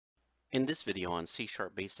In this video on C#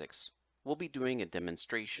 Basics, we'll be doing a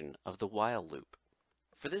demonstration of the while loop.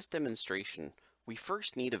 For this demonstration, we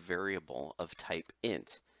first need a variable of type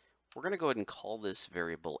int. We're going to go ahead and call this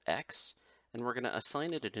variable x, and we're going to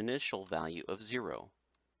assign it an initial value of 0.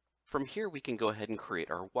 From here, we can go ahead and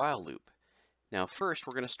create our while loop. Now first,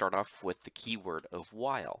 we're going to start off with the keyword of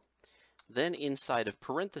while. Then inside of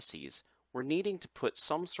parentheses, we're needing to put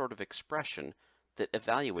some sort of expression that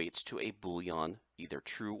evaluates to a Boolean, either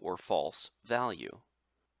true or false, value.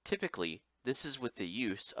 Typically, this is with the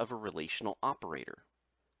use of a relational operator.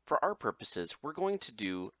 For our purposes, we're going to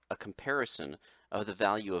do a comparison of the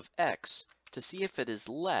value of x to see if it is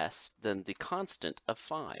less than the constant of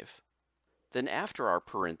 5. Then after our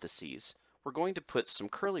parentheses, we're going to put some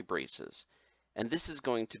curly braces, and this is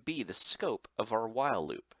going to be the scope of our while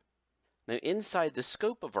loop. Now inside the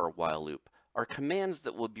scope of our while loop are commands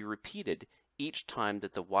that will be repeated each time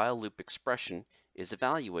that the while loop expression is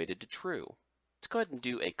evaluated to true. Let's go ahead and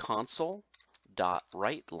do a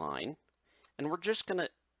console.writeLine, and we're just going to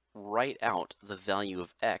write out the value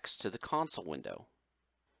of x to the console window.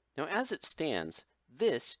 Now as it stands,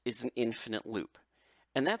 this is an infinite loop,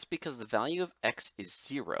 and that's because the value of x is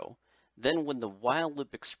 0. Then when the while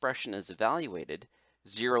loop expression is evaluated,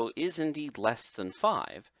 0 is indeed less than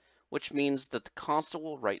 5, which means that the console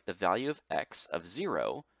will write the value of x of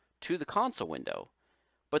 0 to the console window.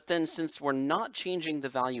 But then since we're not changing the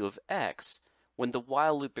value of x, when the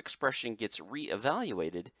while loop expression gets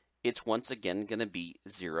re-evaluated, it's once again going to be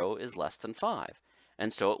 0 is less than 5.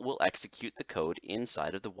 And so it will execute the code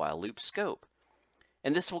inside of the while loop scope.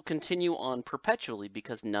 And this will continue on perpetually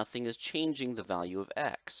because nothing is changing the value of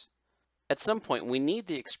x. At some point, we need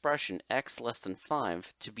the expression x less than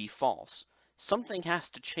 5 to be false. Something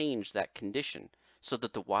has to change that condition so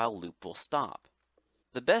that the while loop will stop.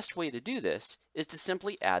 The best way to do this is to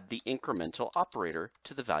simply add the incremental operator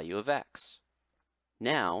to the value of x.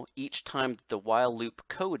 Now, each time that the while loop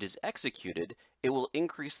code is executed, it will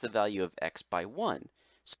increase the value of x by 1.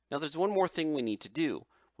 Now there's one more thing we need to do.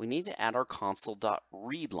 We need to add our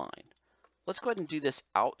console.readLine. Let's go ahead and do this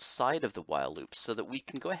outside of the while loop so that we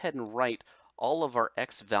can go ahead and write all of our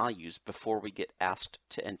x values before we get asked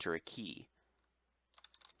to enter a key.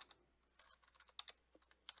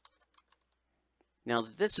 Now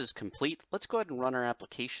that this is complete, let's go ahead and run our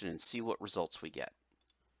application and see what results we get.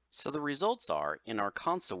 So the results are, in our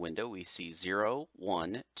console window, we see 0,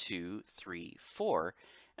 1, 2, 3, 4,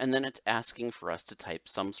 and then it's asking for us to type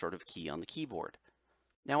some sort of key on the keyboard.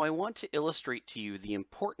 Now I want to illustrate to you the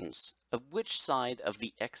importance of which side of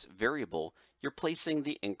the x variable you're placing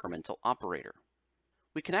the incremental operator.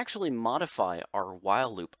 We can actually modify our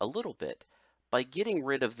while loop a little bit by getting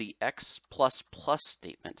rid of the x++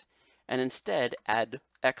 statement and instead add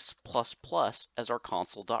x++ as our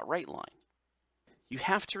console.writeLine. You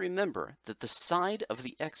have to remember that the side of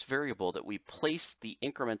the x variable that we place the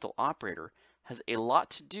incremental operator has a lot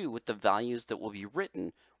to do with the values that will be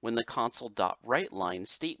written when the console.writeLine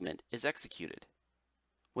statement is executed.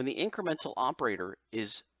 When the incremental operator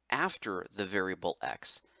is after the variable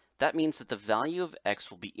x, that means that the value of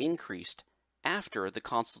x will be increased after the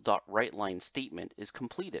console.writeLine statement is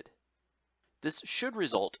completed. This should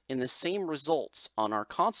result in the same results on our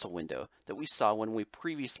console window that we saw when we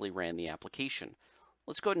previously ran the application.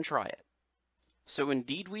 Let's go ahead and try it. So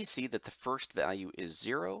indeed we see that the first value is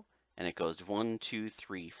 0, and it goes 1, 2,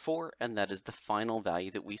 3, 4, and that is the final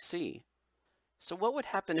value that we see. So what would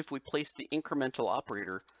happen if we placed the incremental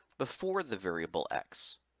operator before the variable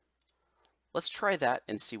x? Let's try that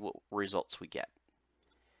and see what results we get.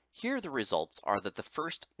 Here the results are that the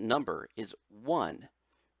first number is 1.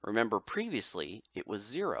 Remember previously it was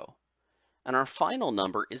 0. And our final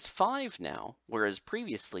number is 5 now, whereas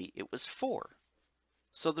previously it was 4.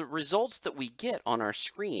 So the results that we get on our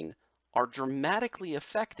screen are dramatically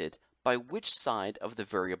affected by which side of the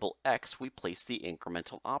variable x we place the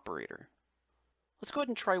incremental operator. Let's go ahead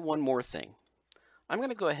and try one more thing. I'm going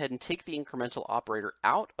to go ahead and take the incremental operator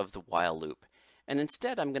out of the while loop, and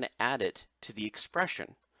instead I'm going to add it to the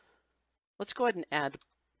expression. Let's go ahead and add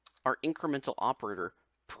our incremental operator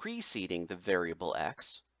preceding the variable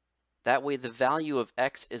x. That way the value of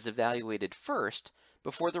x is evaluated first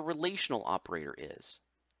before the relational operator is.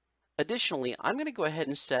 Additionally, I'm going to go ahead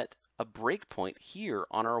and set a breakpoint here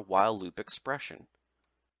on our while loop expression.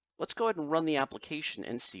 Let's go ahead and run the application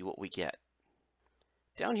and see what we get.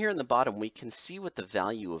 Down here in the bottom, we can see what the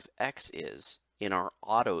value of x is in our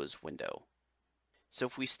autos window. So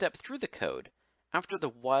if we step through the code, after the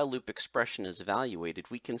while loop expression is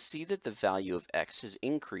evaluated, we can see that the value of x has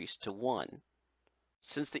increased to 1.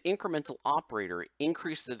 Since the incremental operator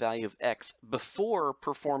increased the value of x before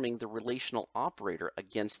performing the relational operator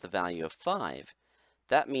against the value of 5,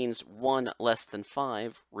 that means 1 less than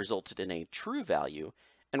 5 resulted in a true value,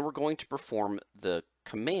 and we're going to perform the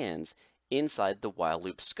commands inside the while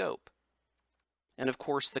loop scope. And of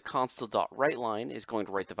course, the console.writeLine is going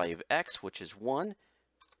to write the value of x, which is 1.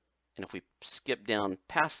 And if we skip down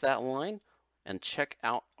past that line and check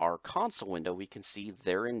out our console window, we can see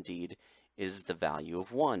there indeed is the value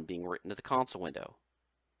of 1 being written to the console window.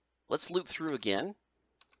 Let's loop through again,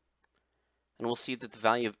 and we'll see that the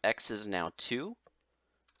value of x is now 2.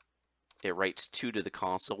 It writes 2 to the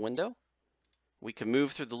console window. We can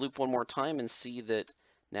move through the loop one more time and see that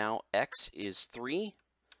now x is 3,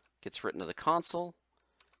 gets written to the console.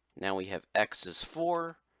 Now we have x is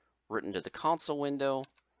 4, written to the console window.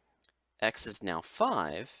 X is now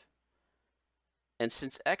 5, and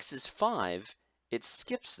since x is 5, it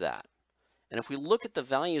skips that. And if we look at the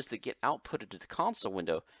values that get outputted to the console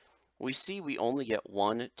window, we see we only get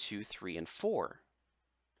 1, 2, 3, and 4.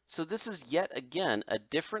 So this is yet again a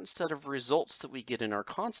different set of results that we get in our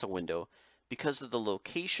console window because of the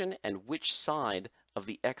location and which side of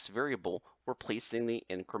the x variable we're placing the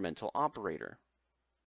incremental operator.